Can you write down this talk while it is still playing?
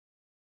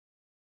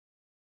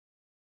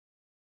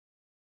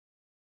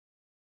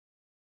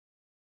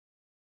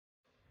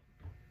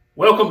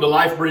Welcome to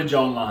LifeBridge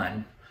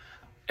Online.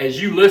 As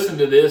you listen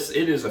to this,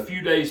 it is a few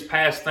days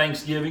past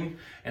Thanksgiving,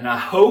 and I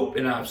hope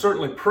and I've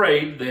certainly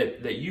prayed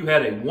that you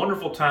had a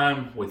wonderful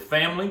time with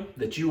family,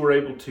 that you were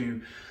able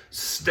to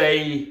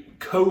stay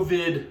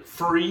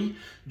COVID-free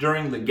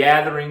during the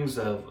gatherings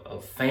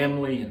of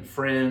family and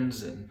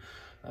friends and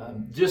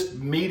just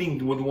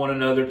meeting with one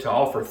another to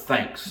offer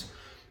thanks.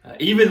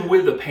 Even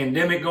with the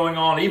pandemic going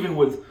on, even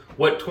with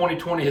what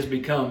 2020 has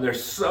become,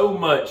 there's so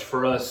much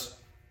for us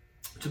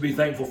to be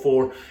thankful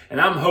for, and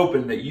I'm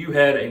hoping that you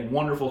had a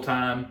wonderful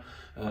time.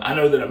 I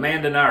know that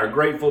Amanda and I are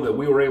grateful that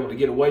we were able to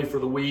get away for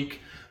the week.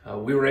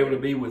 We were able to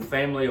be with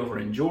family over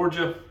in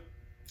Georgia,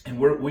 and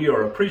we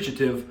are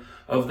appreciative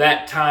of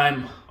that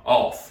time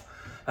off.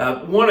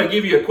 Want to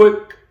give you a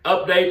quick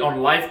update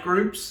on life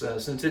groups.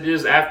 Since it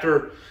is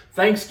after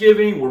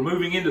Thanksgiving, we're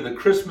moving into the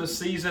Christmas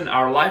season.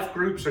 Our life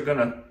groups are going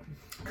to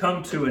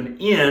come to an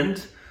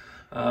end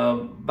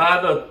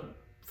by the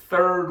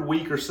third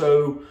week or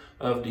so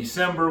of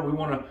December. We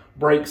want to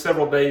break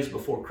several days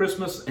before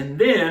Christmas, and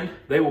then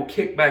they will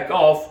kick back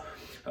off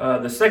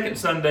the second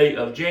Sunday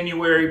of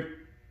January.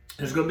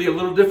 There's going to be a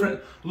little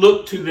different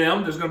look to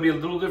them. There's going to be a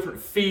little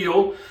different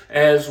feel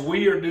as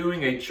we are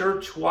doing a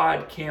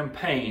church-wide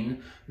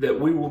campaign that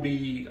we will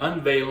be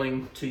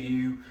unveiling to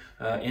you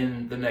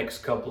in the next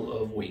couple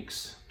of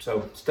weeks.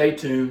 So stay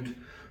tuned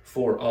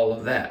for all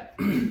of that.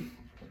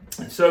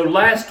 So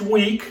last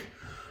week,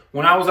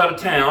 when I was out of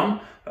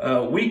town,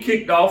 we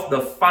kicked off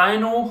the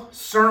final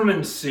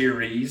sermon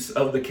series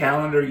of the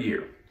calendar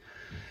year.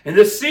 And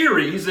this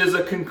series is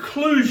a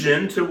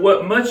conclusion to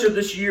what much of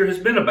this year has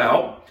been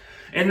about,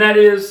 and that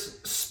is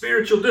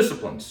spiritual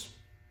disciplines.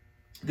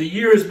 The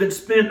year has been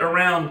spent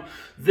around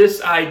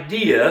this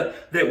idea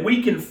that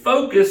we can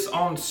focus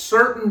on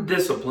certain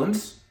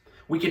disciplines,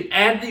 we can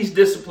add these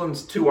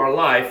disciplines to our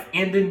life,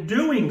 and in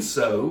doing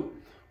so,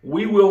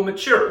 we will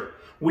mature.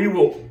 We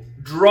will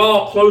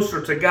draw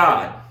closer to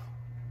God.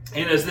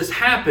 And as this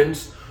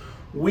happens,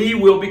 we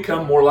will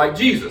become more like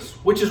Jesus,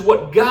 which is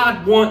what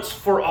God wants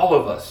for all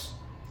of us.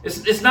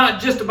 It's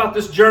not just about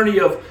this journey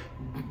of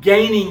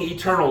gaining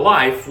eternal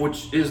life,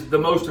 which is the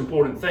most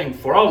important thing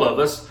for all of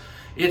us.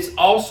 It's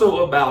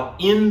also about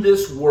in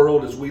this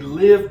world, as we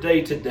live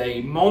day to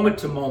day, moment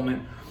to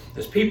moment,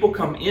 as people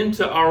come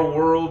into our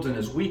worlds and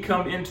as we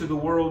come into the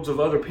worlds of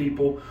other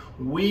people,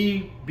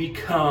 we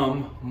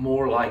become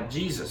more like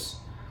Jesus.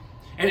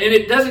 And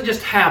it doesn't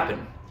just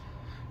happen.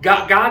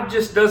 God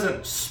just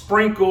doesn't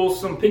sprinkle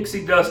some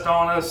pixie dust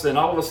on us and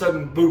all of a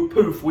sudden,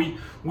 poof,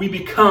 we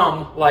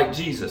become like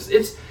Jesus.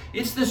 It's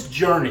this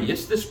journey,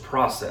 it's this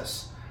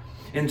process.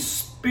 And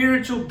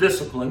spiritual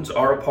disciplines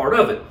are a part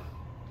of it.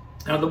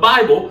 Now the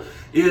Bible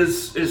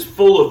is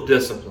full of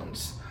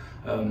disciplines.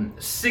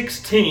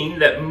 16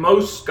 that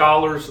most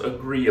scholars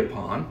agree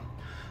upon.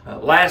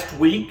 Last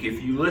week,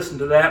 if you listened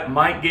to that,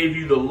 Mike gave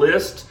you the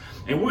list.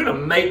 And we're going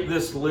to make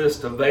this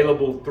list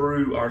available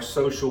through our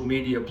social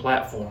media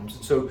platforms.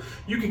 So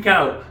you can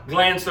kind of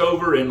glance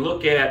over and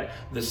look at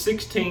the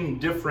 16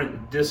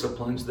 different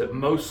disciplines that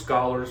most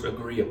scholars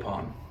agree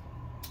upon.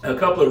 A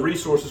couple of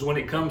resources when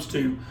it comes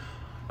to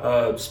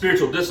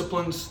spiritual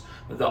disciplines.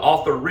 The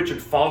author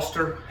Richard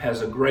Foster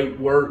has a great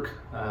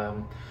work.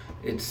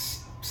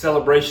 It's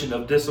Celebration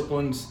of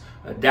Disciplines.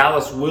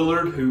 Dallas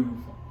Willard, who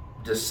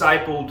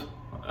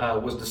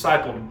was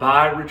discipled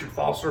by Richard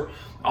Foster,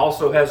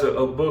 also has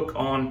a book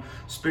on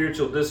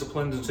spiritual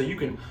disciplines. And so you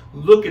can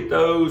look at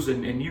those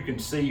and you can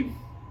see,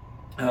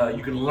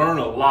 you can learn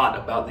a lot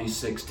about these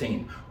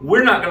 16.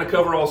 We're not going to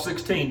cover all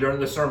 16 during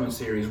the sermon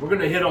series. We're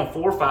going to hit on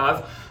 4 or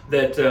 5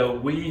 that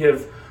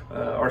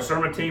our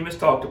sermon team has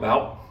talked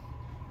about.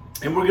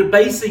 And we're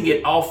basing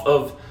it off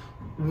of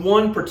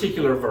one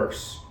particular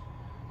verse.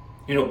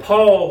 You know,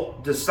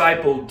 Paul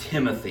discipled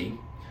Timothy.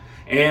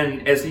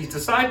 And as he's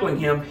discipling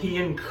him, he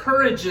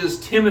encourages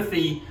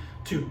Timothy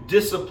to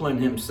discipline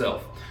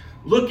himself.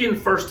 Look in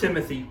 1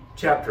 Timothy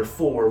chapter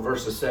 4,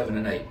 verses 7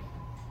 and 8.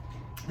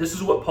 This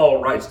is what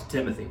Paul writes to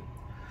Timothy.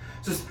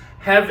 It says,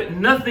 "Have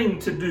nothing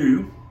to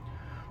do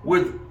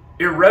with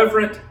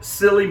irreverent,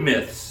 silly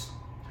myths.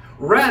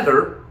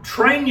 Rather,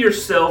 train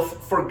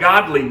yourself for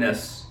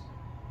godliness.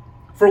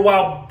 For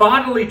while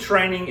bodily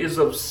training is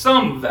of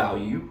some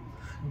value,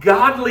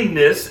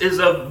 godliness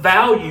is of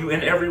value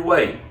in every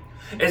way,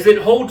 as it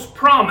holds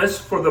promise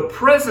for the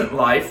present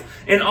life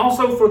and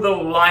also for the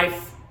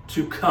life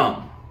to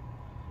come."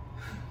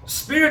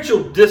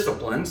 Spiritual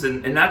disciplines,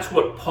 and that's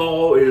what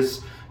Paul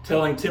is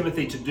telling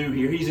Timothy to do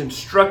here. He's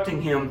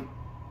instructing him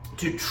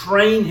to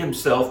train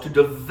himself to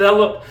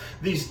develop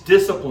these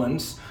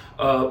disciplines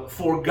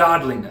for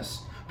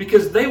godliness,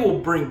 because they will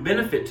bring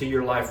benefit to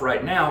your life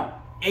right now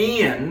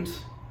and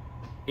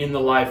in the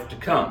life to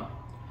come.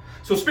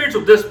 So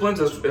spiritual disciplines,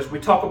 as we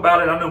talk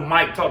about it, I know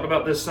Mike talked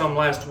about this some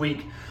last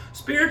week.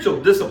 Spiritual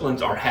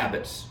disciplines are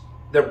habits.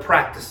 They're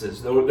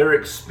practices. They're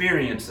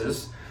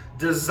experiences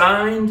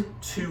designed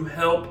to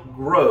help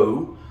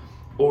grow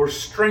or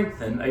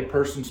strengthen a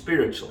person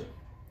spiritually.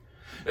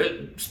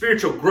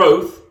 Spiritual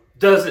growth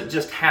doesn't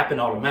just happen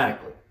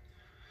automatically.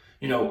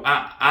 You know,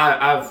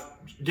 I've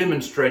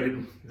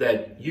demonstrated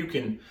that you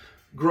can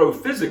grow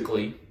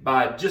physically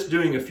by just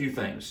doing a few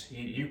things.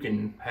 You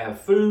can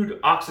have food,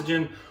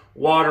 oxygen,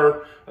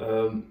 water,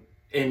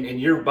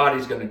 and your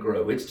body's going to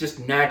grow. It's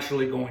just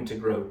naturally going to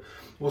grow.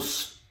 Well,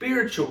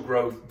 spiritual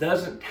growth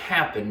doesn't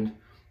happen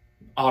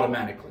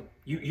automatically.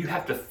 You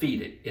have to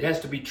feed it. It has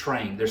to be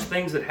trained. There's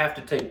things that have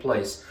to take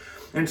place.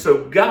 And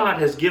so God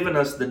has given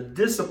us the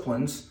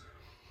disciplines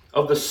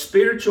of the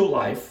spiritual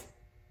life,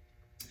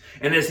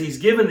 and as He's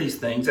given these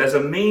things as a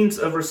means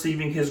of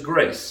receiving His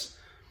grace.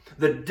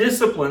 The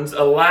disciplines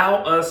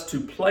allow us to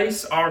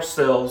place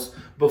ourselves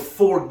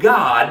before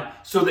God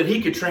so that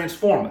He could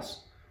transform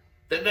us.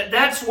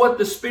 That's what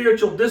the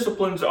spiritual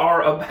disciplines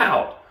are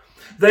about.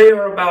 They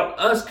are about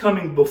us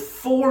coming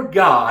before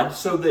God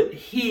so that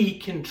He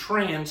can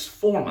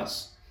transform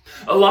us.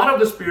 A lot of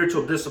the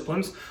spiritual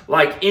disciplines,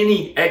 like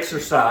any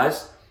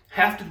exercise,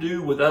 have to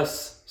do with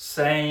us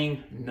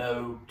saying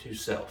no to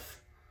self.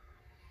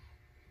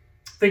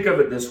 Think of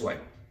it this way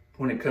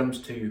when it comes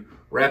to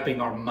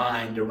wrapping our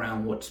mind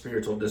around what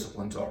spiritual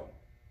disciplines are.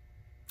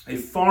 A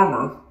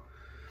farmer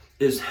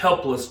is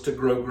helpless to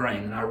grow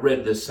grain, and I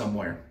read this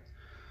somewhere.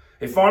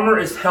 A farmer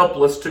is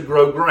helpless to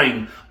grow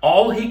grain.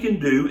 All he can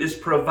do is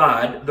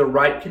provide the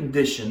right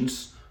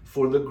conditions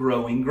for the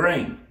growing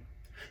grain.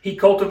 He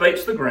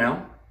cultivates the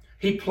ground,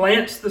 he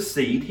plants the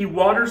seed, he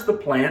waters the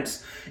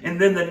plants, and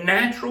then the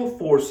natural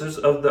forces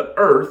of the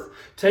earth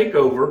take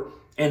over,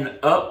 and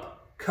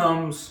up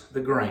comes the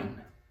grain.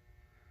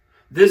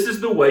 This is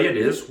the way it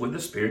is with the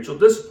spiritual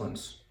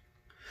disciplines.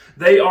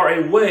 They are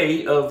a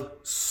way of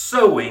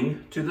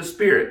sowing to the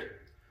Spirit.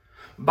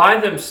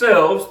 By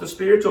themselves, the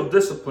spiritual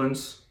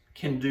disciplines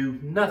can do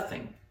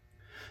nothing.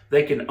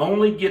 They can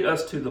only get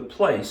us to the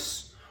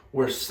place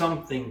where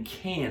something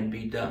can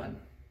be done.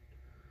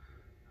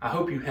 I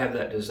hope you have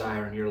that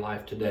desire in your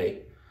life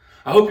today.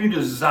 I hope you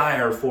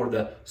desire for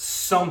the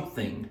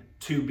something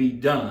to be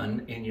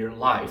done in your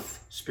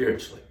life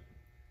spiritually.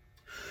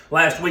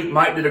 Last week,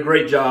 Mike did a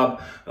great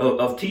job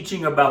of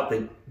teaching about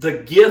the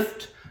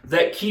gift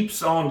that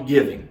keeps on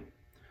giving.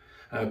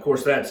 Of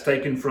course, that's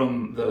taken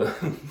from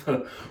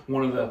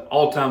one of the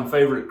all-time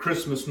favorite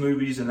Christmas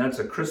movies, and that's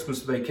A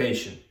Christmas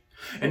Vacation.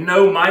 And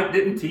no, Mike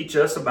didn't teach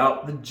us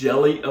about the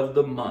Jelly of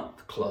the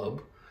Month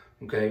Club,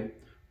 okay?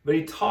 But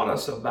he taught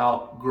us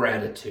about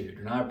gratitude,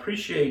 and I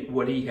appreciate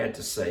what he had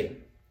to say.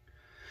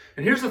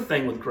 And here's the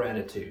thing with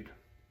gratitude.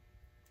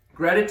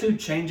 Gratitude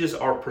changes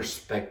our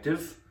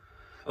perspective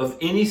of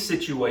any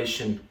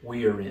situation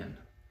we are in.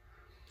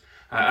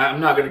 I'm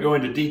not going to go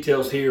into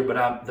details here,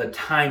 but the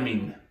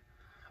timing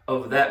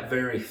of that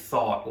very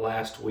thought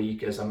last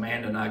week as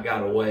Amanda and I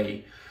got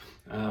away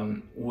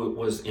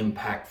was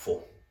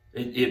impactful.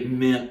 It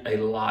meant a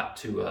lot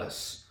to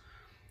us.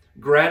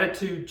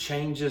 Gratitude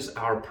changes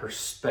our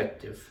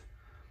perspective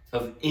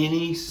of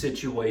any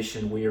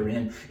situation we are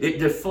in. It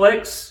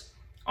deflects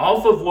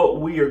off of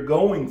what we are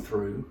going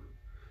through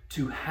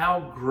to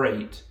how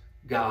great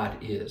God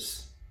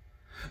is.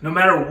 No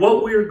matter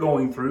what we are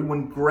going through,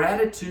 when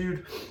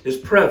gratitude is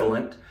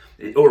prevalent,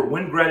 or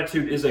when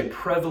gratitude is a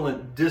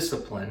prevalent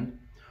discipline,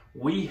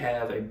 we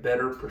have a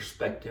better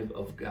perspective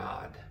of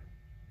God.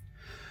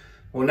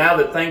 Well, now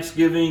that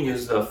Thanksgiving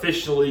is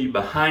officially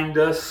behind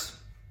us,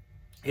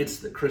 it's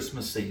the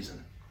Christmas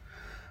season.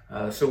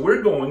 So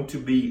we're going to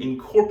be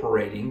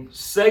incorporating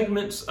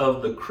segments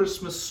of the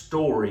Christmas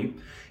story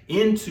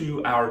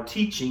into our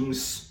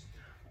teachings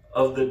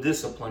of the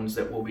disciplines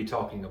that we'll be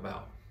talking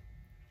about.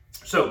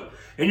 So,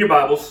 in your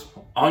Bibles,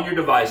 on your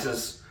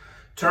devices,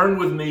 turn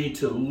with me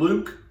to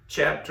Luke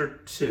chapter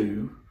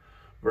 2,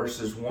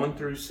 verses 1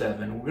 through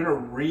 7. We're going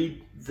to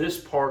read this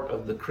part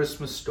of the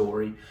Christmas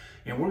story,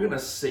 and we're going to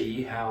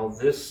see how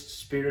this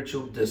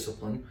spiritual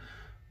discipline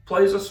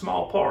plays a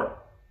small part,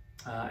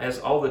 as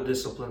all the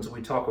disciplines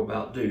we talk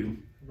about do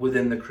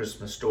within the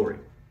Christmas story.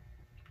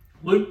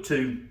 Luke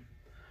 2,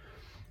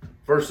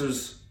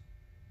 verses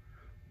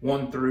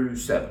 1 through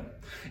 7.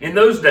 In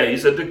those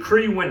days, a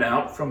decree went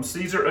out from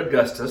Caesar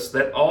Augustus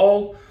that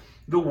all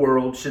the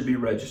world should be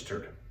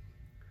registered.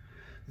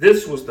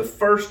 This was the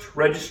first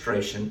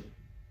registration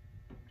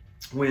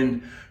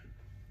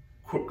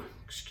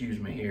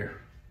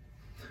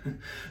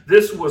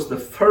This was the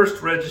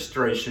first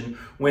registration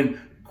when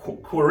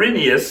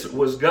Quirinius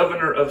was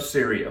governor of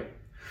Syria,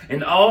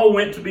 and all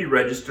went to be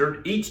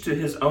registered, each to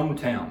his own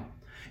town.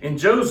 And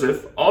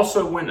Joseph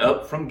also went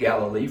up from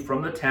Galilee,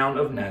 from the town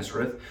of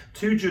Nazareth,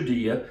 to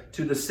Judea,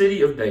 to the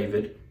city of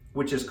David,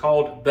 which is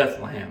called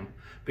Bethlehem,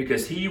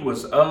 because he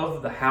was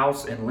of the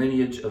house and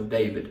lineage of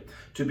David,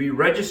 to be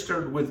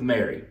registered with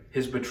Mary,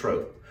 his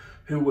betrothed,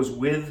 who was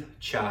with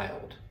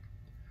child.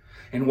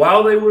 And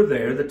while they were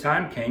there, the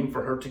time came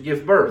for her to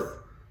give birth.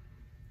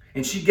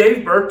 And she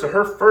gave birth to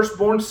her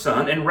firstborn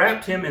son, and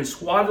wrapped him in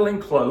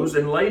swaddling clothes,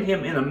 and laid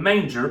him in a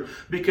manger,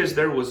 because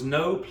there was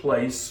no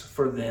place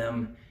for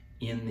them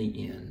in the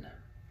inn.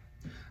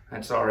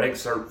 That's our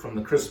excerpt from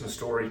the Christmas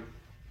story.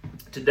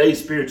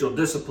 Today's spiritual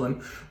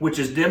discipline, which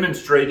is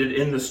demonstrated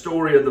in the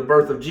story of the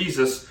birth of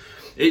Jesus,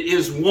 it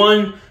is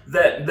one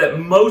that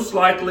most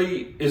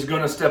likely is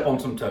going to step on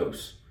some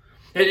toes.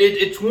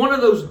 It's one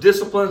of those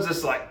disciplines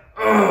that's like,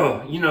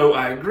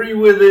 I agree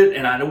with it,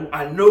 and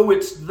I know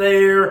it's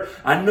there.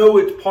 I know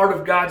it's part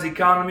of God's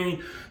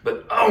economy,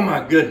 but oh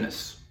my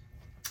goodness.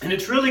 And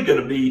it's really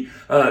going to be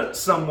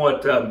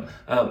somewhat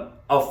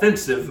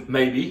offensive,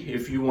 maybe,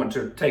 if you want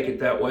to take it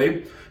that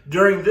way,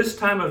 during this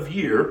time of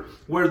year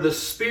where the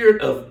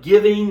spirit of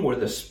giving, where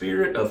the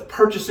spirit of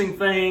purchasing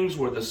things,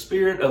 where the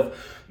spirit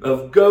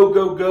of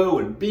go,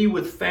 and be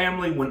with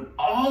family, when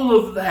all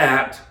of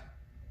that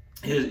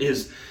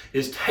is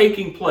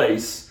taking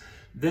place,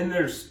 then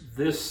there's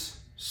this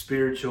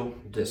spiritual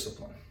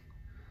discipline.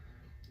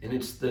 And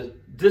it's the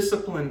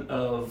discipline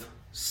of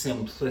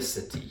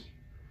simplicity.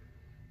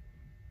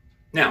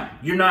 Now,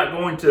 you're not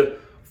going to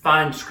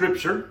find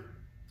scripture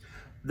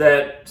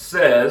that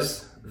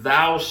says,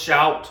 thou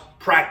shalt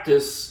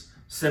practice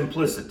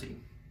simplicity.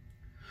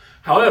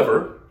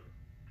 However,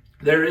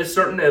 there is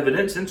certain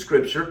evidence in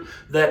scripture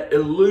that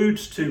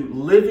alludes to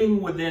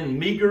living within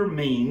meager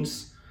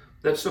means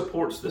that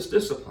supports this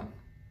discipline.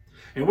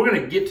 And we're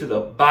going to get to the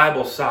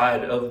Bible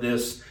side of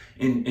this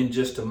in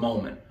just a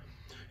moment.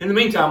 In the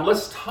meantime,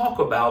 let's talk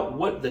about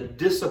what the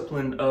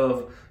discipline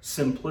of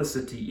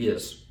simplicity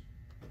is.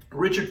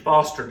 Richard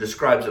Foster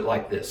describes it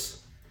like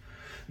this: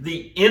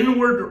 the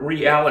inward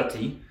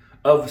reality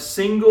of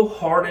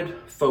single-hearted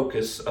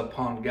focus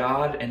upon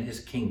God and His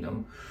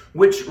kingdom,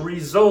 which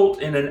result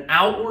in an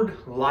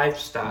outward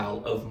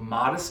lifestyle of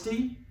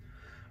modesty,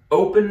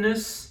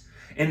 openness,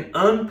 and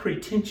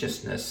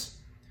unpretentiousness,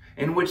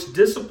 and which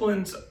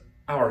disciplines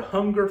our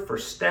hunger for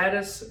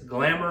status,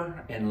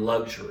 glamour, and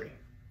luxury.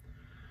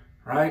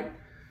 Right?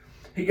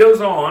 He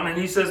goes on and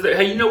he says that,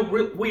 hey,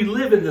 we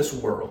live in this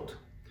world,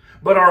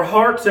 but our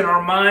hearts and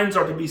our minds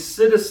are to be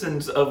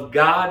citizens of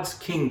God's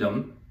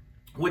kingdom,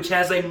 which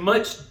has a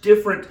much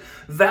different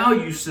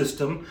value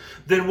system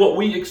than what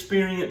we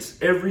experience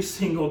every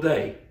single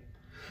day.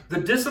 The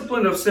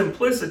discipline of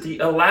simplicity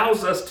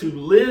allows us to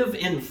live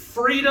in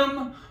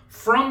freedom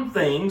from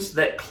things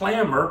that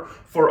clamor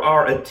for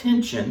our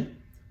attention,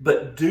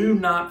 but do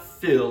not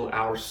fill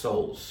our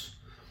souls.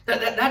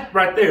 That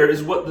right there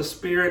is what the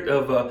spirit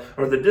of,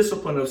 or the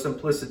discipline of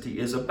simplicity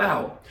is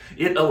about.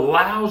 It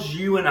allows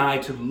you and I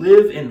to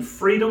live in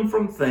freedom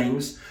from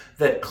things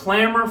that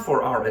clamor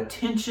for our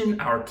attention,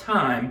 our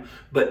time,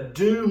 but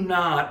do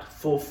not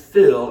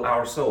fulfill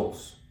our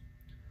souls.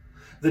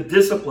 The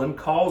discipline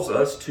calls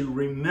us to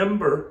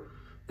remember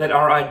that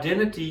our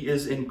identity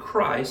is in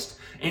Christ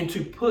and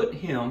to put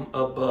Him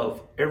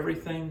above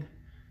everything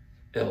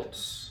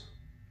else.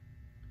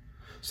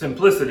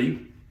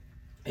 Simplicity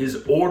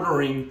is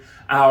ordering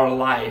our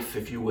life,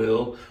 if you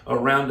will,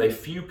 around a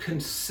few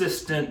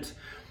consistent,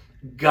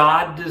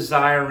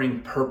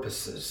 God-desiring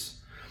purposes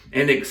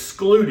and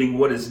excluding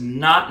what is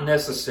not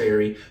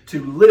necessary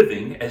to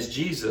living as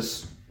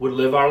Jesus would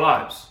live our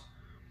lives.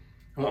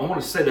 I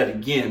want to say that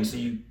again so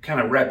you kind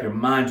of wrap your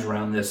minds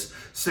around this.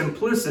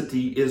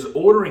 Simplicity is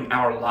ordering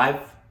our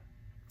life.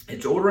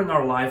 It's ordering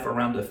our life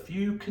around a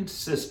few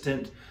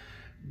consistent,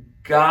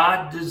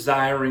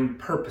 God-desiring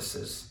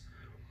purposes.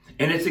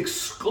 And it's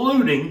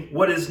excluding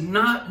what is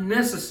not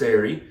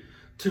necessary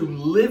to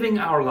living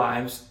our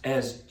lives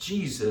as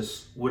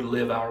Jesus would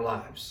live our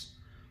lives.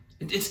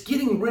 It's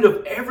getting rid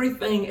of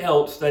everything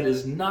else that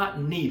is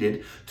not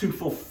needed to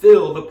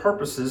fulfill the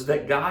purposes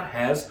that God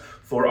has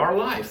for our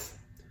life.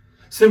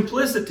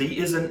 Simplicity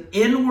is an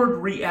inward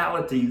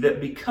reality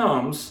that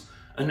becomes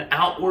an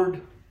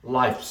outward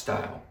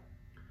lifestyle.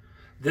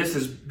 This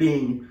is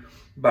being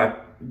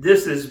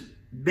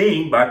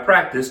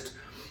practiced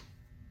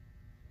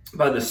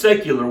by the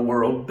secular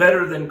world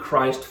better than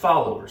Christ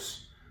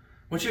followers.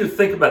 I want you to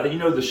think about that. You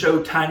know the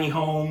show Tiny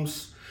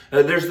Homes?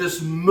 There's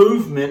this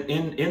movement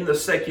in the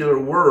secular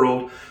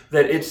world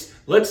that it's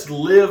let's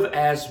live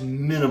as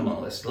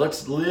minimalists.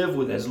 Let's live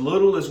with as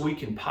little as we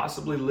can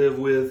possibly live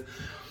with.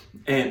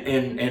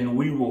 And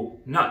we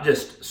will not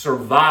just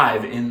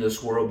survive in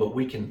this world, but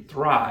we can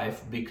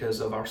thrive because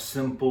of our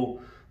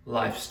simple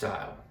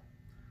lifestyle.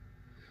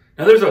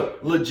 Now, there's a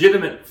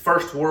legitimate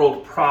first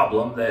world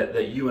problem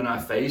that you and I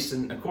face.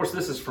 And of course,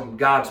 this is from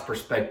God's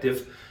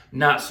perspective,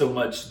 not so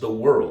much the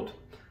world.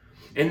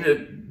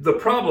 And the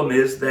problem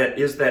is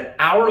that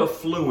our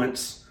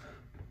affluence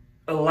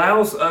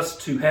allows us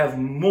to have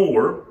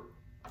more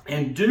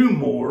and do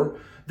more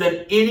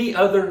than any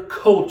other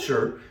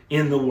culture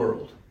in the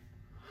world.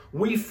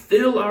 We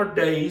fill our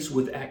days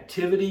with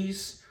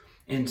activities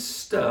and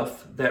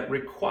stuff that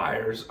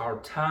requires our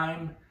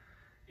time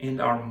and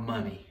our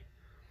money.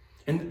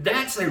 And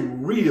that's a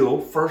real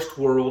first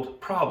world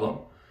problem.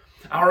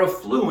 Our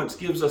affluence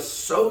gives us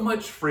so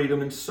much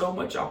freedom and so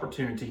much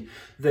opportunity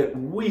that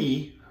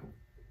we,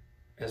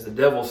 as the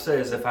devil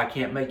says, if I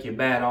can't make you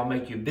bad, I'll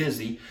make you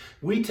busy.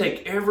 We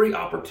take every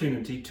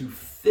opportunity to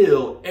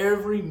fill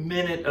every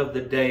minute of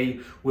the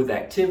day with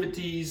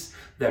activities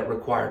that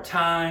require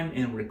time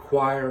and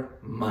require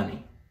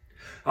money.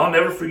 I'll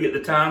never forget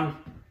the time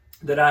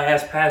that I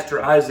asked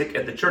Pastor Isaac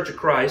at the Church of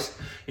Christ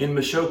in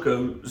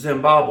Mashoko,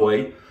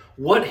 Zimbabwe,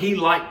 what he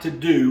liked to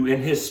do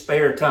in his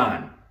spare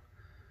time.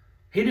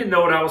 He didn't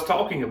know what I was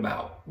talking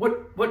about.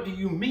 What do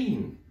you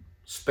mean,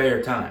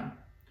 spare time?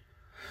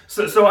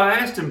 So I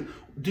asked him,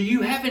 do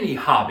you have any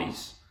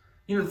hobbies?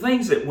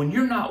 Things that when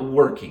you're not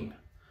working,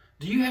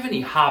 do you have any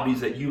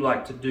hobbies that you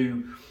like to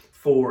do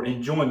for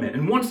enjoyment?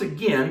 And once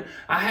again,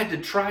 I had to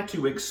try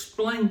to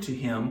explain to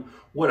him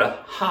what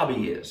a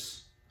hobby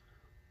is.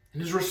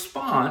 And his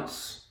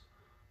response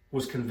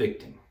was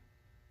convicting.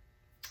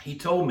 He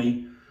told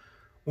me,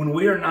 when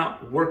we are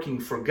not working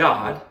for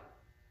God,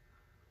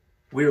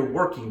 we are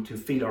working to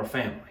feed our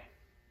family.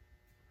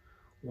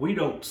 We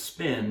don't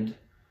spend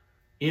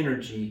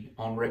energy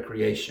on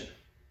recreation.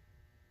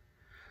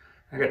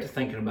 I got to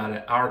thinking about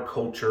it. Our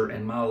culture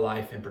and my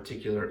life in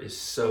particular is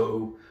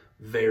so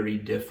very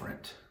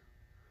different.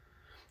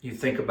 You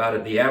think about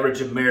it, the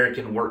average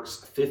American works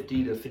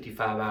 50 to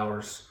 55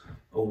 hours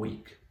a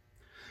week.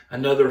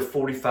 Another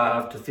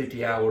 45 to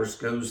 50 hours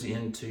goes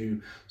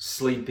into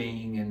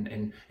sleeping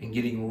and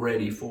getting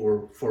ready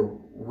for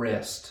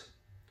rest.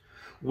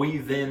 We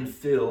then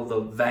fill the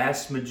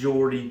vast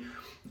majority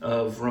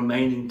of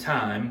remaining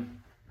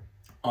time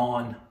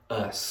on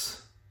us.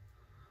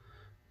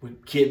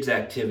 With kids'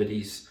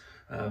 activities,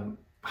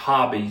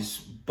 hobbies,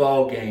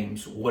 ball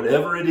games,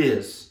 whatever it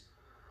is,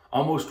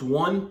 almost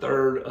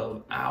 1/3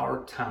 of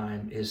our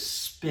time is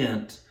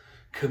spent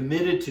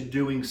committed to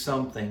doing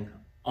something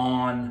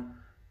on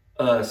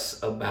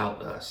us,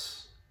 about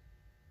us.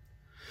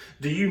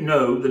 Do you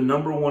know the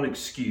number one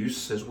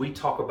excuse, as we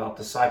talk about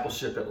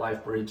discipleship at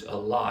LifeBridge a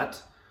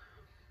lot,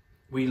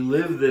 we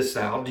live this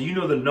out. Do you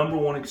know the number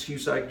one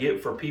excuse I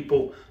get for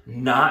people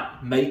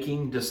not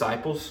making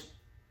disciples?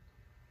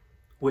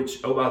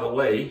 Which, oh, by the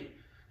way,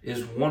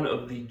 is one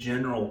of the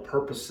general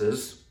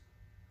purposes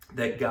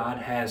that God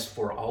has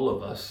for all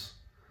of us.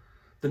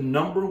 The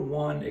number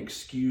one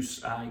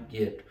excuse I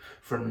get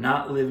for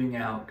not living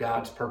out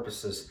God's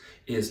purposes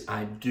is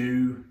I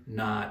do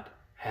not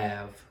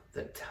have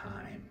the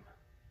time.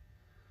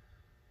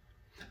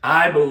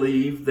 I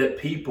believe that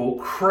people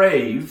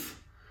crave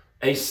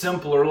a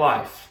simpler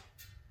life.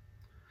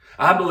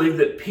 I believe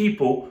that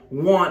people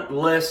want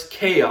less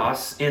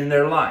chaos in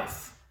their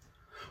life.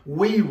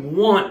 We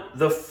want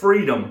the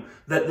freedom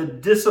that the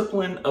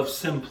discipline of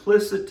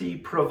simplicity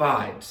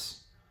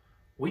provides.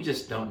 We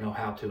just don't know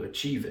how to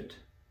achieve it.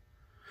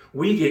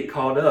 We get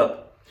caught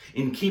up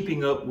in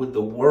keeping up with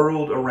the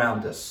world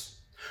around us.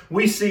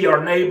 We see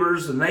our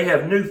neighbors and they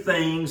have new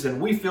things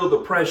and we feel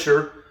the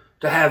pressure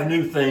to have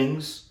new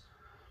things.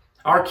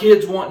 Our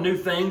kids want new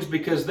things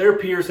because their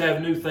peers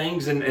have new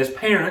things, and as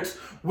parents,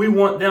 we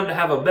want them to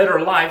have a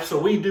better life, so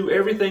we do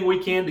everything we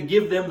can to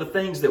give them the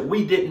things that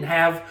we didn't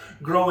have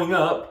growing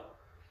up.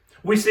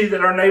 We see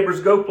that our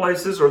neighbors go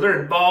places or they're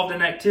involved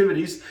in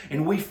activities,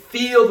 and we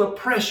feel the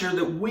pressure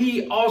that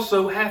we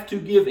also have to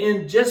give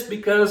in just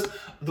because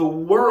the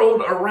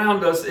world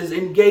around us is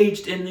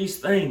engaged in these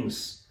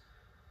things.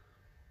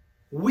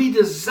 We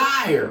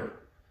desire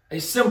a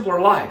simpler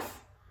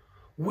life.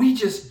 We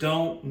just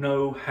don't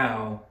know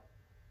how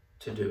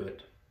to do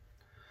it.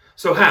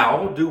 So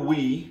how do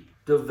we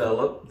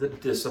develop the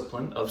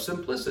discipline of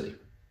simplicity?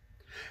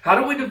 How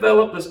do we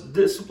develop this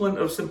discipline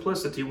of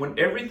simplicity when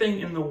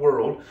everything in the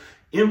world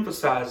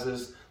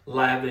emphasizes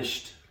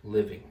lavished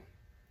living?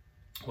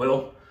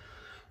 Well,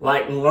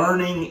 like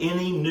learning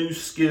any new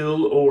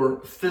skill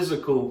or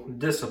physical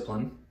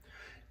discipline,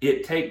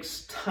 it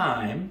takes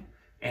time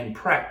and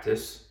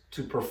practice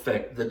to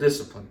perfect the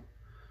discipline.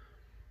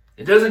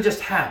 It doesn't just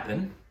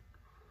happen.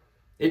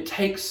 It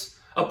takes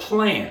a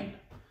plan,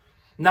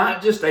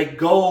 not just a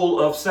goal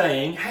of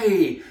saying,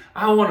 hey,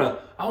 I want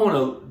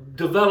to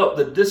develop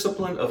the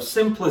discipline of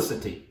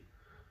simplicity.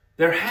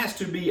 There has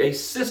to be a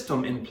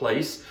system in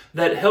place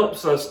that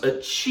helps us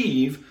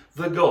achieve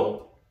the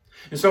goal.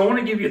 And so I want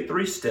to give you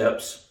 3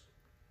 steps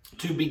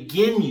to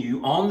begin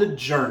you on the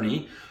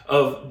journey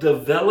of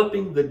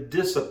developing the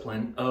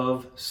discipline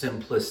of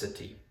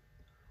simplicity.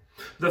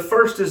 The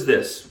first is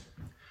this.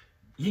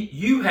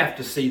 You have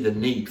to see the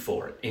need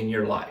for it in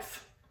your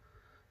life.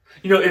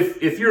 You know,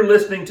 if you're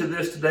listening to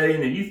this today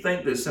and you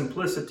think that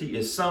simplicity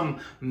is some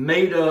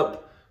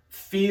made-up,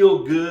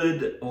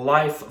 feel-good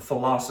life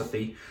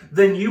philosophy,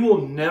 then you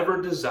will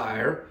never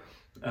desire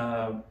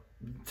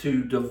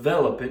to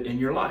develop it in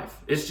your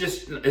life.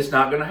 It's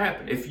not going to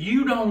happen. If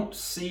you don't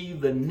see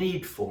the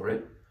need for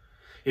it,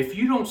 if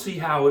you don't see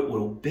how it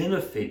will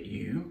benefit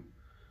you,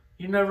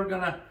 you're never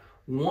going to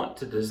want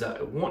to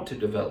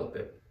develop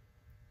it.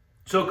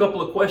 So a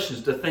couple of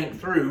questions to think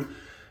through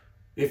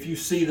if you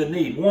see the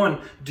need.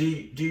 One, do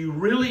you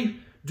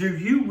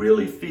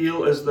really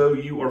feel as though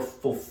you are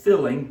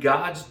fulfilling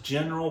God's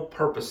general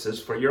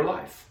purposes for your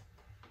life?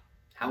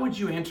 How would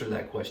you answer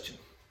that question?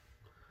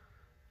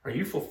 Are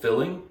you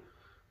fulfilling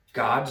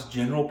God's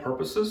general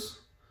purposes?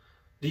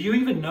 Do you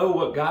even know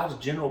what God's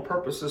general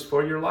purposes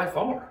for your life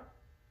are?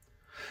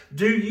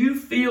 Do you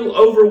feel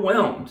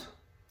overwhelmed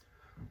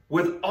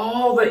with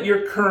all that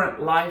your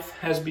current life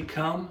has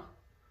become?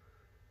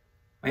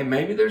 And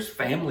maybe there's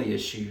family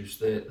issues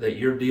that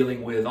you're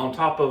dealing with on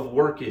top of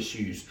work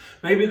issues.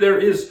 Maybe there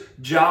is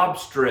job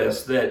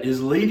stress that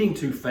is leading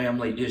to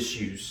family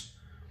issues.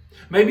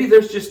 Maybe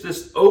there's just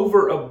this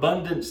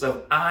overabundance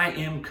of I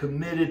am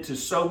committed to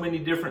so many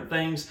different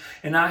things,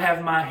 and I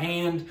have my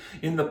hand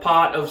in the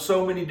pot of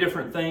so many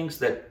different things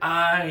that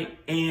I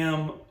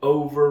am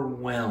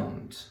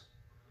overwhelmed.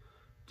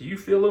 Do you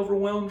feel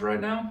overwhelmed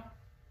right now?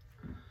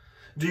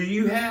 Do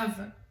you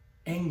have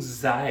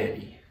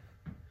anxiety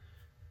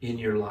in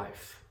your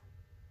life?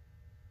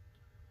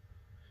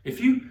 If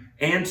you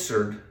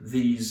answered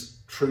these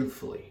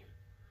truthfully,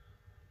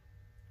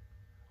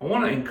 I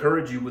want to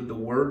encourage you with the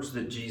words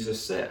that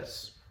Jesus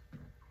says.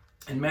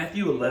 In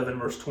Matthew 11,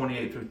 verse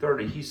 28 through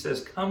 30, he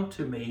says, "Come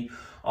to me,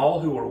 all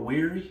who are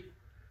weary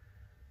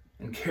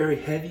and carry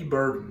heavy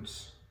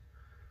burdens.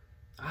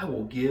 I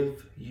will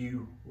give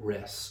you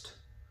rest.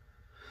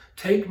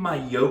 Take my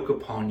yoke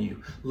upon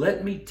you.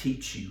 Let me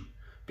teach you,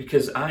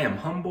 because I am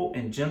humble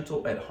and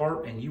gentle at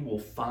heart, and you will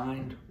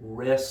find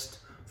rest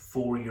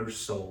for your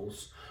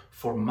souls.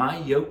 For my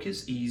yoke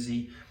is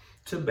easy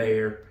to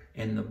bear,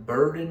 and the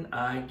burden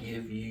I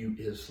give you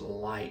is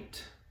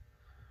light."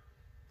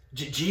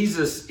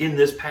 Jesus in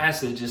this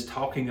passage is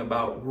talking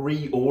about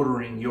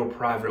reordering your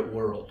private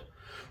world,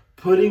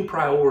 putting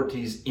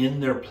priorities in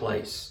their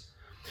place.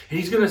 And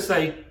he's going to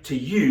say to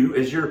you,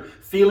 as you're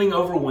feeling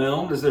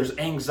overwhelmed, as there's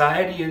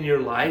anxiety in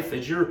your life,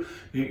 as you're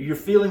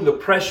feeling the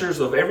pressures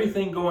of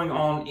everything going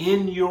on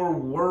in your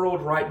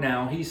world right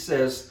now, he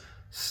says,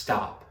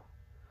 stop.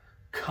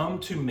 Come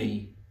to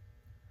me.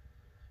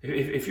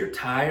 If you're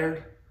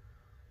tired,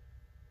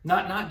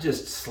 not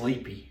just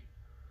sleepy,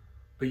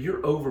 but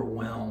you're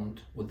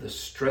overwhelmed with the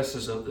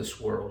stresses of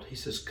this world, he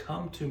says,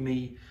 come to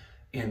me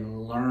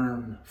and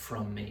learn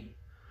from me.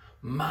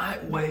 My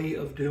way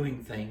of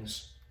doing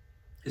things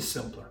is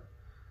simpler.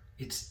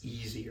 It's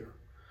easier.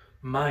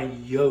 My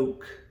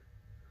yoke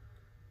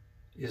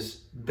is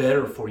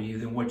better for you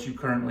than what you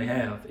currently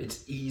have.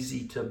 It's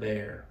easy to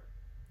bear.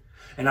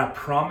 And I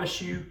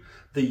promise you,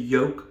 the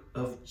yoke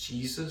of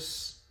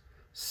Jesus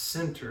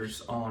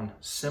centers on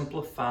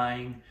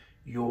simplifying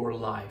your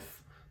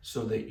life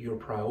so that your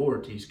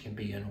priorities can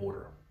be in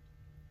order.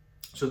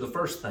 So the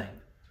first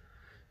thing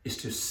is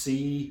to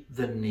see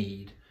the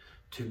need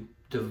to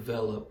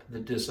develop the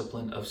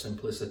discipline of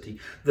simplicity.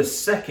 The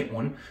second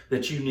one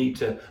that you need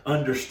to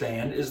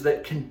understand is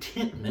that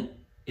contentment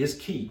is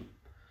key.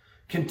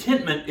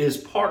 Contentment is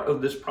part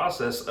of this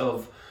process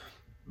of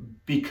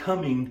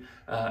becoming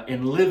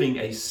and living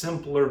a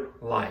simpler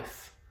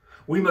life.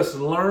 We must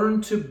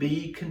learn to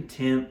be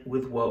content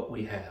with what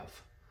we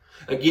have.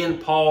 Again,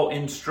 Paul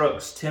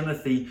instructs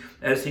Timothy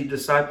as he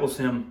disciples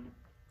him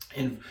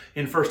in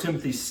 1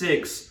 Timothy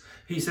 6.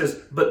 He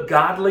says, "But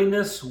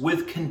godliness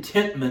with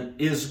contentment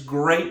is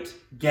great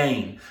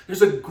gain."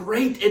 There's a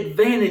great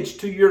advantage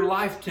to your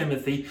life,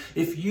 Timothy,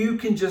 if you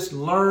can just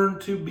learn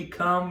to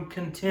become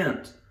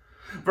content.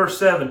 Verse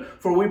 7,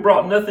 "For we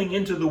brought nothing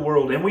into the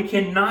world, and we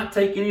cannot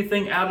take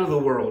anything out of the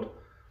world.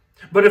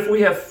 But if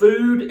we have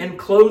food and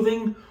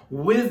clothing,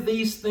 with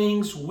these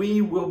things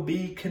we will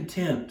be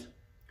content.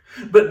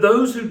 But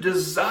those who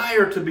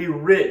desire to be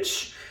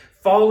rich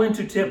fall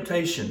into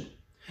temptation,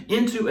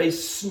 into a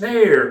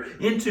snare,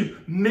 into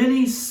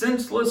many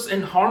senseless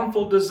and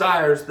harmful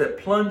desires that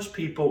plunge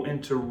people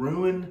into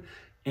ruin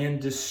and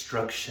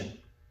destruction."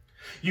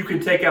 You can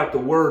take out the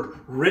word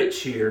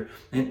rich here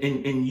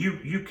and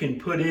you can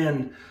put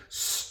in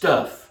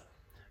stuff.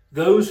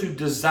 Those who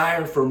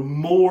desire for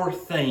more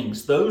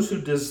things, those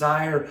who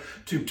desire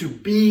to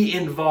be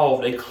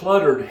involved, a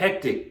cluttered,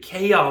 hectic,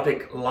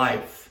 chaotic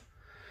life.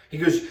 He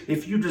goes,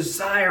 if you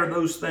desire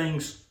those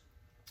things,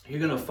 you're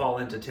going to fall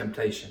into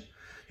temptation.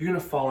 You're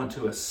going to fall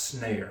into a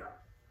snare,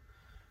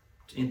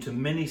 into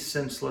many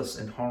senseless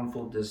and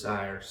harmful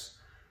desires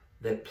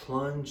that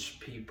plunge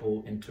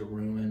people into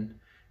ruin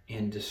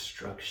and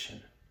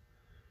destruction.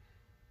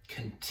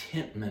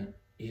 Contentment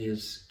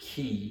is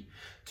key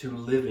to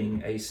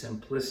living a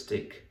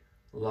simplistic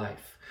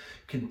life.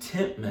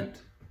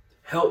 Contentment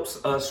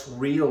helps us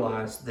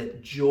realize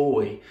that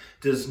joy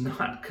does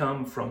not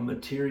come from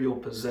material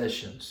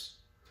possessions.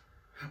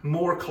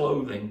 More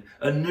clothing,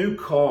 a new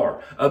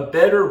car, a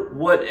better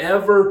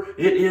whatever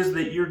it is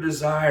that you're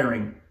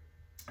desiring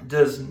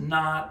does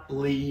not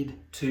lead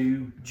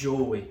to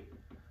joy.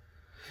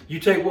 You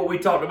take what we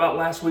talked about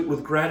last week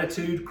with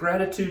gratitude.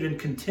 Gratitude and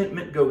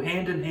contentment go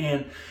hand in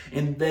hand,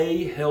 and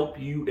they help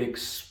you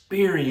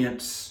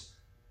experience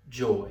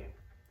joy.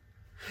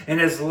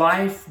 And as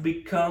life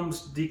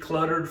becomes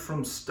decluttered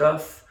from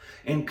stuff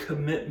and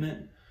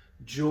commitment,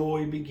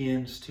 joy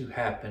begins to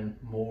happen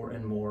more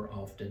and more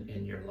often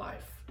in your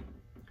life.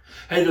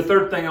 Hey, the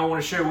third thing I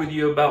want to share with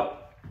you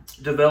about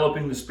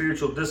developing the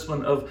spiritual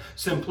discipline of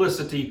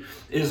simplicity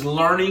is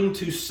learning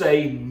to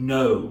say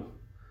no.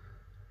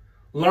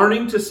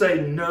 Learning to say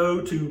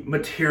no to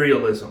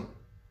materialism.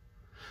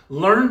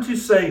 Learn to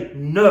say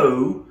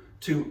no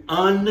to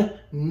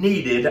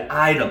unneeded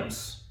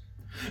items.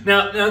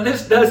 Now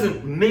this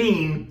doesn't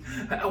mean,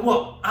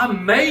 well, I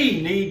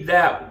may need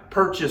that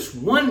purchase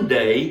one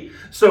day,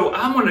 so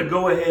I'm going to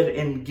go ahead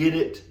and get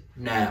it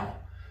now.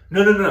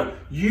 No.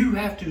 You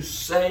have to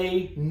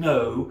say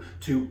no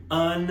to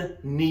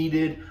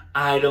unneeded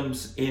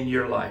items in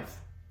your life.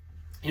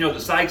 You know, the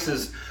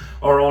Sykeses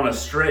are on a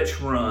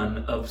stretch run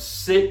of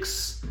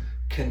 6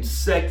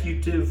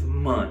 consecutive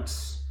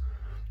months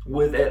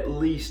with at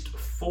least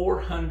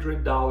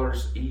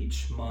 $400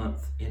 each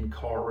month in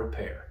car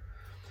repair.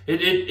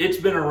 It's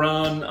been a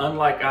run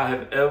unlike I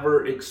have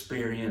ever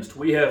experienced.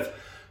 We have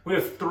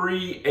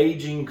 3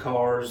 aging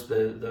cars.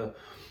 The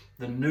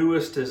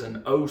newest is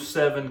an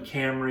 '07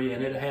 Camry,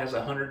 and it has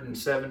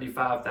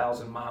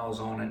 175,000 miles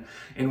on it.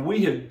 And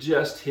we have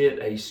just hit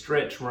a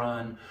stretch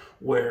run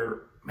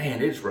where,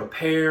 man, it's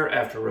repair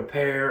after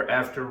repair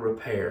after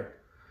repair.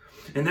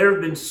 And there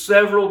have been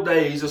several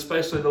days,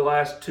 especially the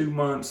last 2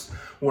 months,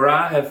 where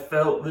I have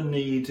felt the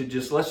need to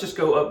let's just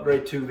go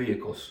upgrade 2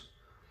 vehicles.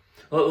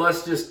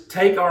 Let's just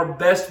take our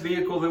best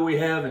vehicle that we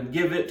have and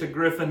give it to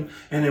Griffin,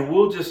 and then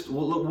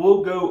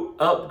we'll go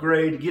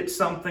upgrade, get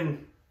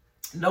something.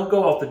 Don't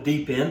go off the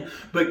deep end,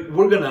 but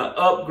we're going to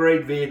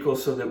upgrade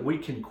vehicles so that we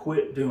can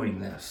quit doing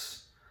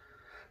this.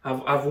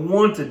 I've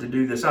wanted to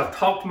do this. I've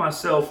tried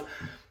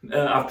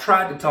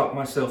to talk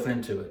myself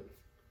into it.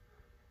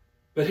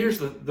 But here's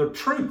the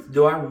truth.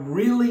 Do I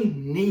really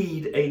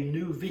need a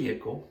new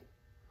vehicle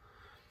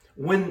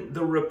when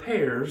the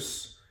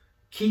repairs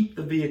keep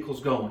the vehicles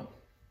going?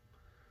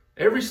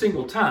 Every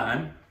single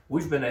time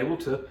we've been able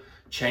to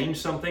change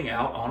something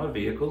out on a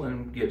vehicle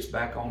and it gets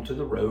back onto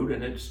the road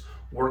and it's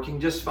working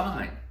just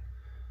fine.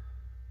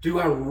 Do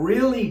I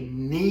really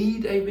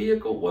need a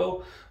vehicle?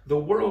 Well, the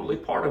worldly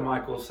part of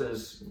Michael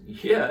says,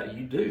 yeah,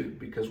 you do,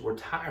 because we're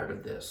tired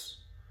of this.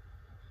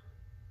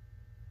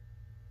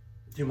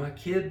 Do my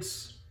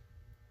kids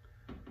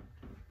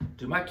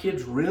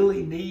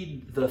really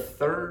need the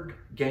 3rd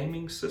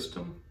gaming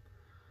system?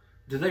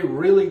 Do they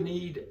really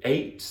need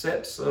 8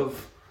 sets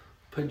of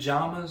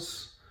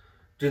pajamas?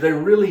 Do they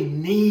really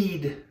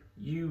need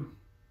you?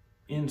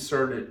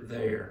 Insert it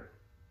there.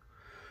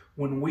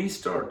 When we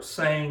start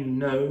saying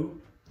no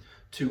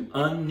to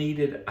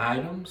unneeded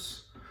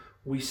items,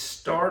 we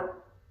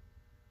start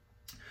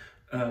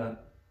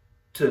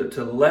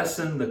to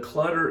lessen the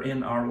clutter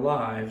in our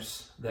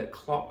lives that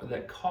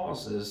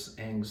causes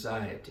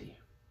anxiety.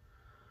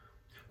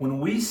 When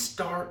we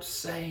start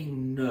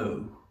saying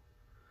no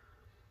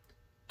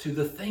to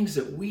the things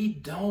that we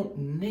don't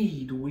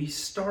need, we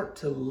start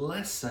to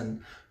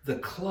lessen the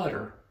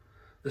clutter,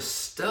 the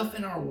stuff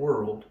in our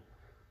world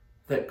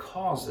that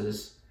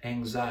causes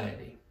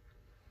anxiety.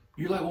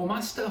 You're like, well,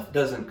 my stuff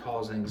doesn't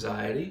cause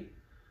anxiety.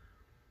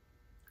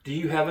 Do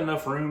you have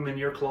enough room in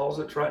your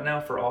closets right now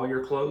for all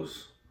your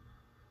clothes?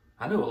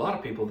 I know a lot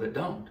of people that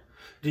don't.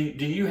 Do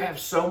you have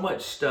so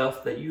much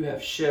stuff that you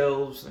have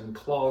shelves and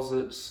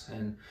closets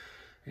and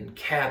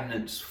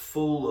cabinets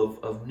full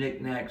of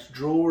knickknacks,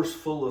 drawers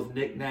full of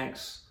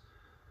knickknacks?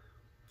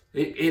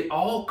 It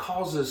all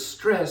causes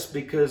stress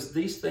because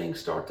these things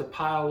start to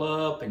pile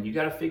up and you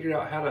got to figure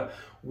out how to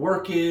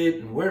work it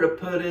and where to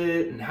put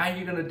it and how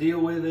you're going to deal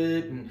with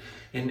it.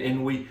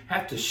 And we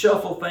have to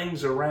shuffle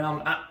things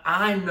around.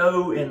 I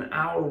know in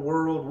our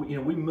world,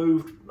 we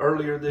moved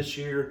earlier this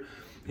year.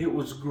 It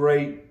was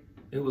great.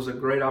 It was a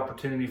great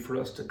opportunity for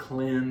us to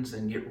cleanse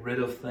and get rid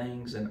of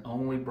things and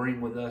only bring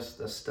with us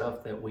the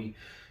stuff that we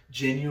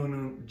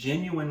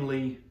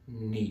genuinely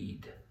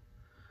need.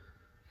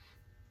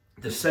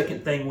 The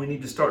second thing we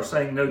need to start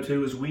saying no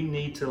to is we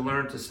need to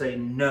learn to say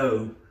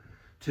no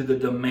to the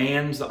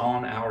demands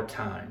on our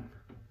time.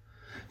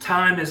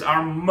 Time is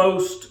our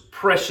most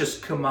precious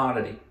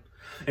commodity,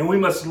 and we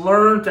must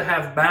learn to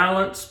have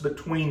balance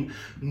between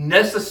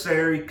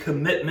necessary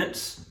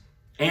commitments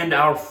and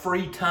our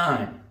free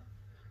time.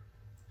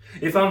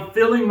 If I'm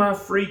filling my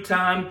free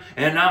time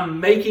and I'm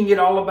making it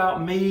all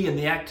about me and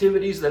the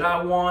activities that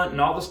I want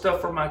and all the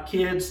stuff for my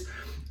kids,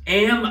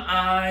 am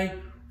I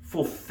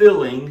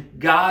fulfilling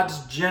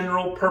God's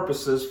general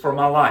purposes for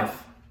my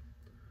life?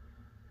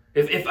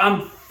 If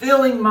I'm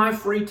filling my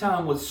free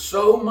time with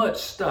so much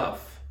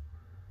stuff,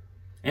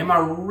 am I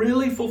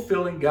really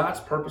fulfilling God's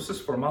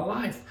purposes for my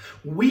life?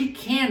 We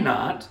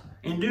cannot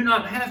and do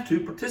not have to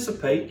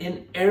participate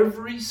in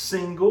every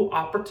single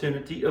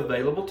opportunity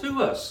available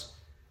to us.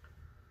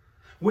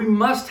 We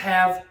must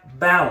have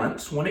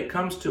balance when it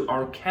comes to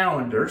our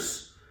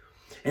calendars,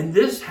 and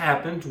this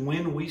happens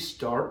when we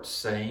start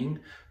saying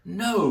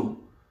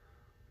no.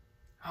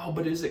 Oh,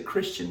 but is it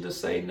Christian to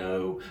say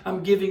no?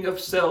 I'm giving of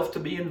self to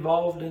be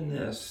involved in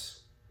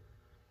this.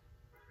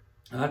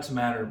 Now, that's a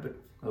matter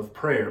of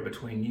prayer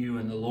between you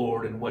and the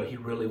Lord and what He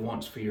really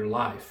wants for your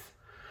life.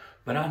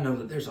 But I know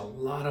that there's a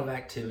lot of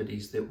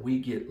activities that we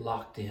get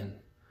locked in,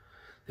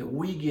 that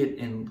we get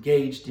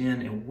engaged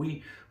in, and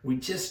we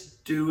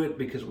just do it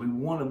because we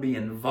want to be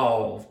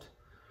involved.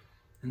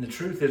 And the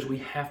truth is we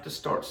have to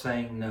start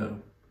saying no.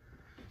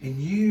 And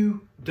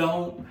you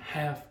don't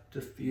have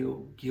to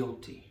feel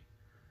guilty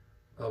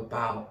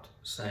about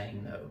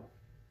saying no.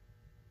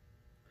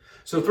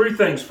 So 3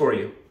 things for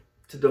you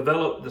to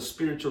develop the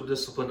spiritual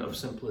discipline of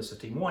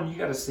simplicity. 1, you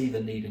got to see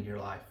the need in your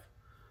life.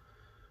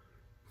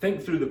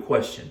 Think through the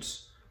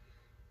questions.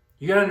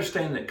 You got to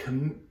understand that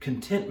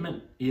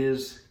contentment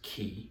is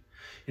key.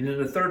 And then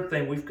the third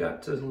thing, we've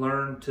got to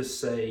learn to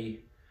say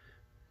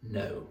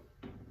no.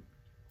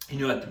 You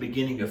know, at the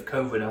beginning of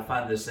COVID, I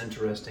find this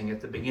interesting.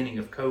 At the beginning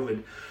of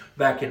COVID,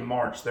 back in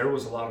March, there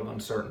was a lot of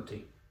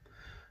uncertainty.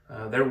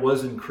 There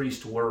was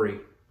increased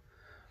worry.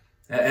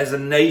 As a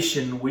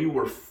nation, we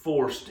were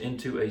forced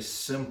into a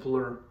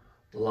simpler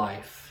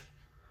life.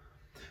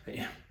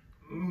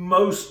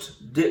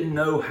 Most didn't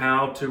know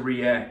how to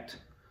react.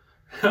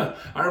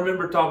 I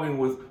remember talking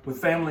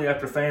with family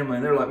after family,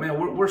 and they're like,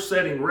 man, we're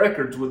setting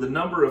records with the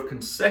number of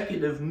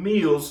consecutive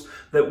meals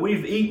that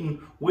we've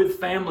eaten with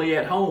family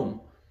at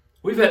home.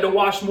 We've had to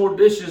wash more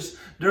dishes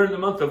during the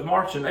month of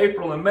March and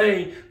April and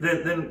May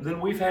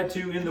than we've had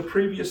to in the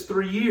previous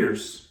 3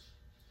 years.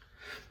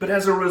 But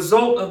as a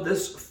result of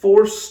this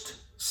forced,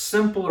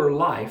 simpler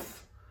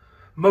life,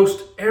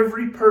 most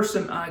every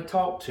person I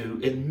talked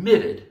to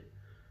admitted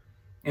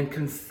and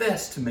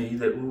confessed to me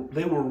that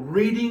they were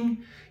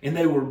reading and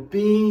they were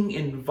being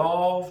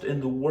involved in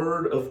the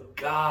Word of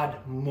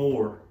God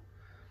more.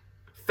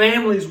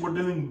 Families were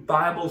doing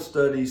Bible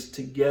studies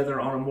together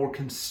on a more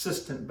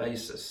consistent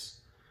basis.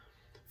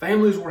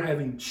 Families were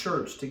having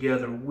church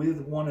together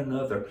with one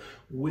another,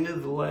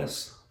 with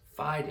less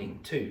fighting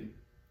too.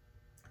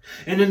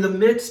 And in the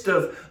midst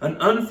of an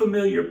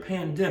unfamiliar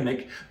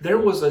pandemic, there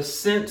was a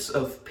sense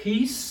of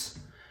peace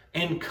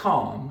and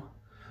calm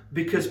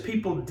because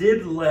people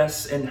did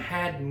less and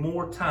had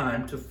more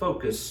time to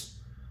focus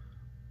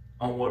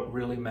on what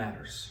really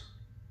matters: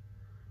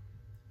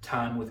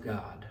 time with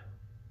God.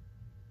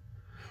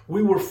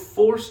 We were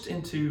forced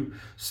into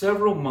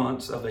several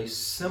months of a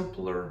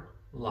simpler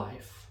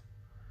life,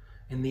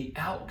 and the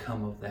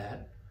outcome of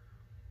that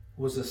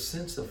was a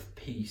sense of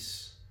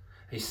peace,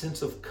 a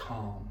sense of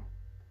calm,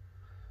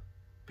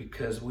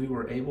 because we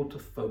were able to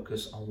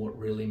focus on what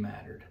really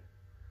mattered,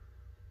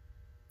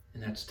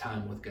 and that's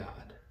time with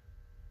God.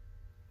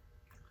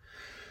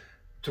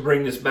 To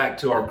bring this back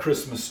to our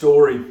Christmas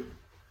story,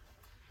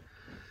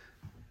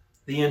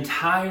 the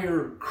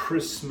entire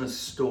Christmas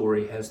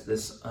story has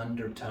this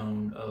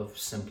undertone of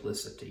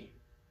simplicity.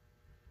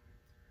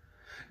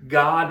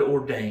 God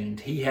ordained,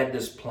 He had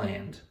this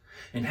planned,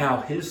 and how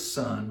His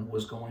Son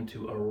was going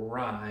to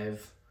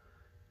arrive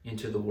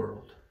into the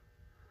world.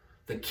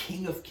 The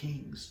King of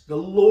Kings, the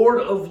Lord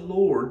of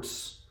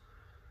Lords,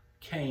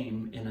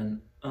 came in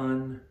an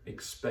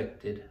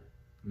unexpected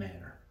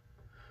manner.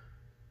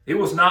 It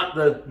was not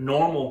the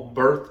normal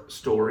birth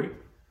story.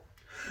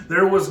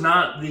 There was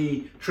not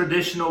the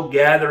traditional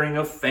gathering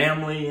of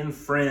family and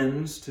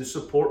friends to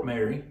support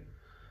Mary,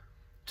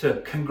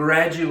 to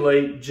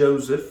congratulate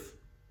Joseph.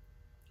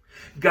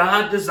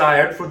 God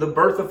desired for the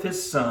birth of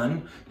His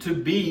Son to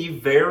be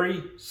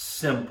very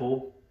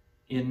simple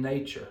in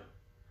nature.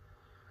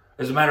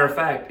 As a matter of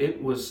fact,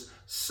 it was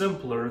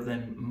simpler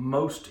than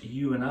most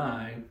you and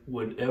I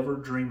would ever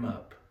dream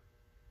up.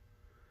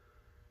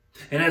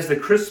 And as the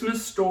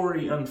Christmas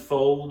story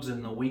unfolds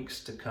in the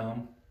weeks to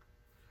come,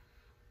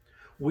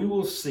 we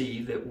will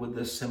see that with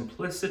the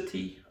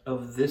simplicity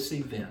of this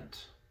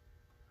event,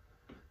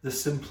 the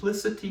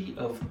simplicity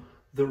of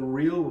the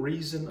real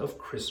reason of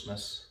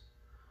Christmas,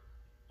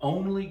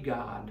 only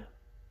God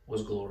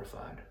was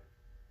glorified.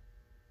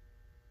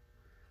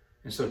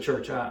 And so,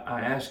 church,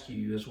 I ask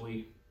you as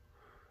we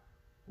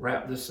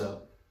wrap this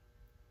up,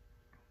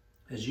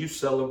 as you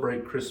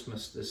celebrate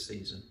Christmas this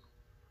season,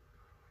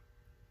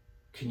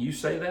 can you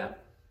say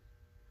that?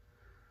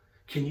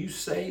 Can you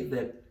say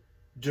that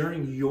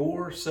during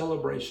your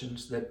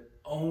celebrations that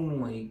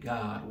only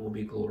God will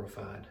be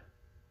glorified?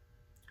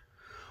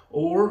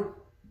 Or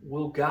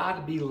will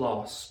God be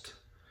lost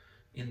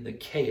in the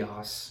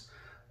chaos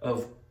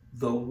of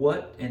the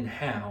what and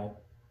how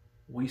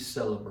we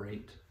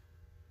celebrate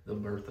the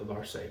birth of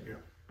our Savior?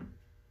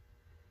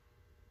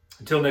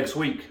 Until next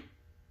week,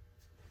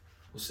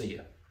 we'll see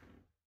you.